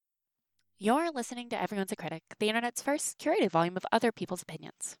You're listening to Everyone's a Critic, the internet's first curated volume of other people's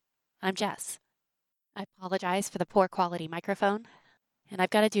opinions. I'm Jess. I apologize for the poor quality microphone, and I've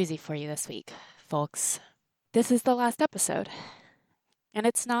got a doozy for you this week, folks. This is the last episode, and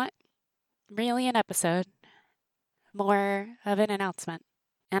it's not really an episode, more of an announcement.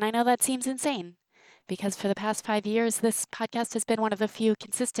 And I know that seems insane, because for the past 5 years, this podcast has been one of the few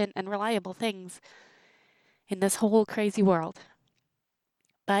consistent and reliable things in this whole crazy world.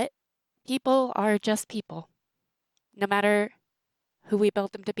 But people are just people, no matter who we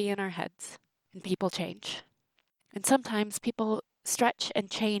build them to be in our heads. And people change. And sometimes people stretch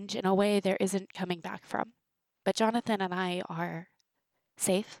and change in a way there isn't coming back from. But Jonathan and I are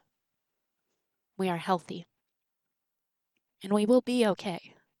safe. We are healthy. And we will be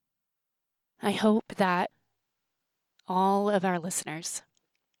okay. I hope that all of our listeners,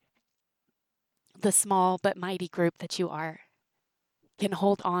 the small but mighty group that you are, can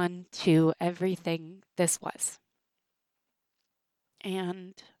hold on to everything this was.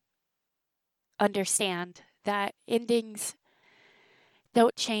 And understand that endings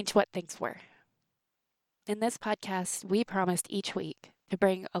don't change what things were. In this podcast, we promised each week to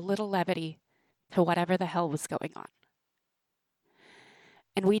bring a little levity to whatever the hell was going on.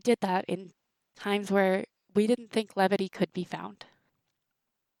 And we did that in times where we didn't think levity could be found.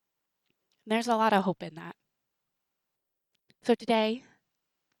 And there's a lot of hope in that. So today,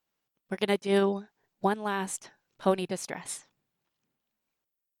 we're going to do one last pony distress.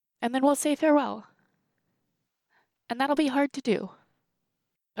 And then we'll say farewell. And that'll be hard to do.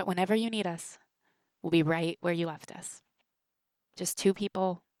 But whenever you need us, we'll be right where you left us. Just two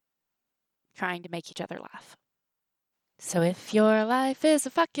people trying to make each other laugh. So if your life is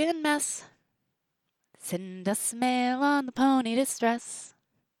a fucking mess, send us mail on the pony distress.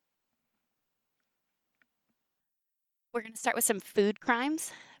 We're going to start with some food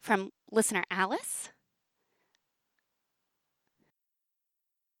crimes from listener Alice.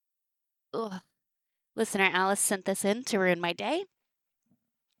 Ugh. Listener Alice sent this in to ruin my day,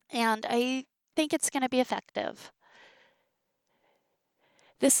 and I think it's going to be effective.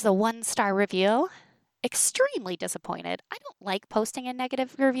 This is a 1-star review. Extremely disappointed. I don't like posting a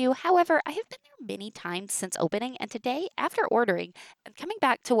negative review. However, I have been there many times since opening, and today, after ordering and coming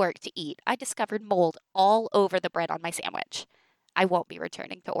back to work to eat, I discovered mold all over the bread on my sandwich. I won't be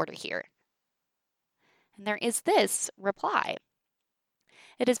returning to order here. And there is this reply.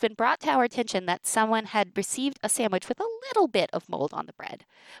 It has been brought to our attention that someone had received a sandwich with a little bit of mold on the bread.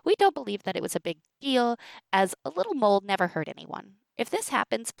 We don't believe that it was a big deal, as a little mold never hurt anyone. If this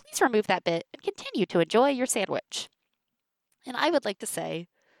happens, please remove that bit and continue to enjoy your sandwich. And I would like to say,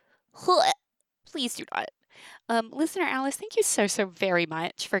 please do not. Listener Alice, thank you so very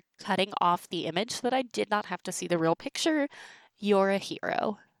much for cutting off the image so that I did not have to see the real picture. You're a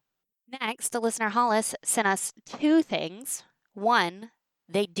hero. Next, the listener Hollis sent us two things. One,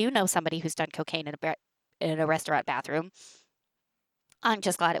 they do know somebody who's done cocaine in a restaurant bathroom. I'm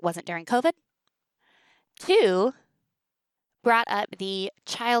just glad it wasn't during COVID. Two, brought up the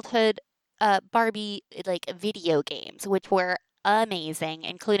childhood Barbie video games, which were amazing,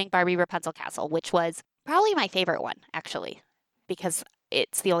 including Barbie Rapunzel Castle, which was probably my favorite one, actually, because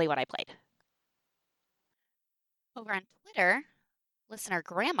it's the only one I played. Over on Twitter, listener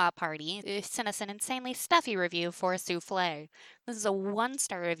Grandma Party sent us an insanely stuffy review for a souffle. This is a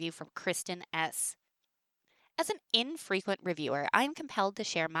 1-star review from Kristen S. As an infrequent reviewer, I am compelled to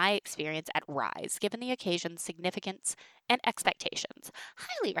share my experience at Rise, given the occasion's significance and expectations.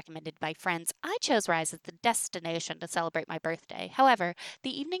 Highly recommended by friends, I chose Rise as the destination to celebrate my birthday. However,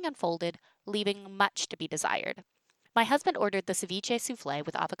 the evening unfolded, leaving much to be desired. My husband ordered the ceviche souffle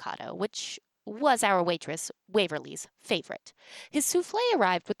with avocado, which was our waitress, Waverly's, favorite. His souffle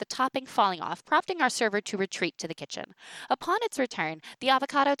arrived with the topping falling off, prompting our server to retreat to the kitchen. Upon its return, the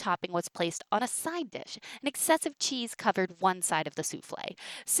avocado topping was placed on a side dish, and excessive cheese covered one side of the souffle,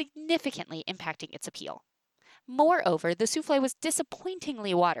 significantly impacting its appeal. Moreover, the souffle was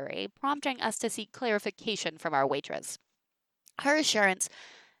disappointingly watery, prompting us to seek clarification from our waitress. Her assurance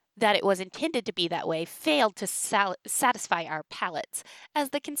that it was intended to be that way failed to satisfy our palates, as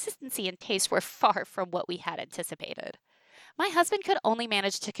the consistency and taste were far from what we had anticipated. My husband could only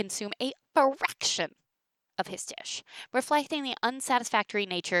manage to consume a fraction of his dish, reflecting the unsatisfactory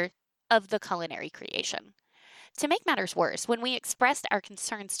nature of the culinary creation. To make matters worse, when we expressed our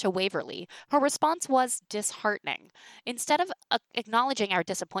concerns to Waverly, her response was disheartening. Instead of acknowledging our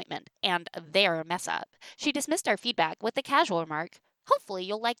disappointment and their mess up, she dismissed our feedback with the casual remark, "Hopefully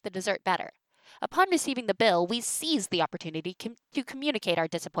you'll like the dessert better." Upon receiving the bill, we seized the opportunity to communicate our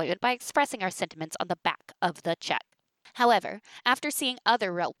disappointment by expressing our sentiments on the back of the check. However, after seeing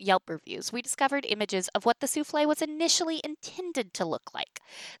other Yelp reviews, we discovered images of what the souffle was initially intended to look like.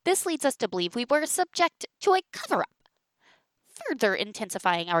 This leads us to believe we were subject to a cover up, further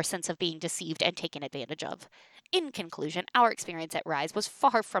intensifying our sense of being deceived and taken advantage of. In conclusion, our experience at Rise was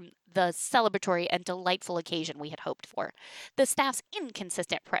far from the celebratory and delightful occasion we had hoped for. The staff's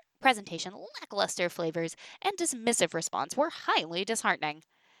inconsistent presentation, lackluster flavors, and dismissive response were highly disheartening.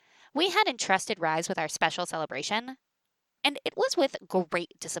 We had entrusted Rise with our special celebration, and it was with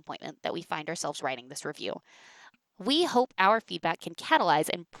great disappointment that we find ourselves writing this review. We hope our feedback can catalyze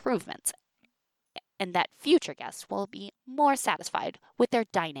improvements and that future guests will be more satisfied with their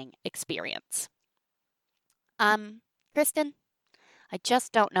dining experience. Kristen, I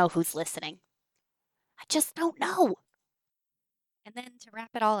just don't know who's listening. I just don't know. And then to wrap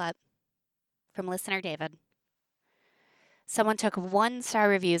it all up, from listener David, someone took 1-star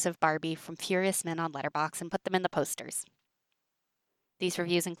reviews of Barbie from Furious Men on Letterboxd and put them in the posters. These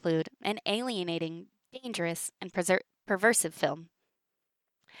reviews include an alienating, dangerous, and perversive film.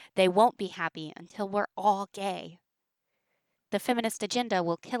 They won't be happy until we're all gay. The feminist agenda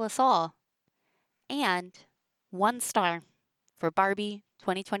will kill us all. And 1 star for Barbie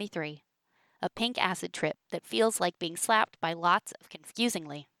 2023, a pink acid trip that feels like being slapped by lots of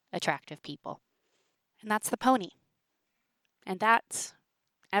confusingly attractive people. And that's the pony. And that's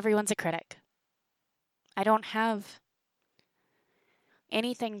everyone's a critic. I don't have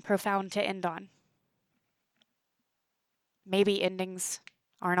anything profound to end on. Maybe endings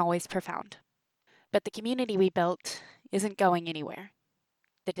aren't always profound. But the community we built isn't going anywhere.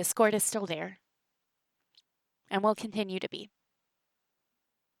 The Discord is still there and will continue to be.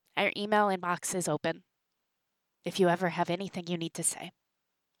 Our email inbox is open if you ever have anything you need to say.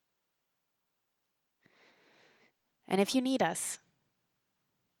 And if you need us,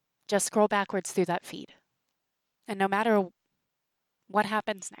 just scroll backwards through that feed. And no matter what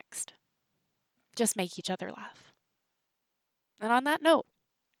happens next, just make each other laugh. And on that note,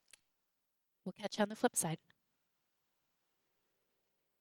 we'll catch you on the flip side.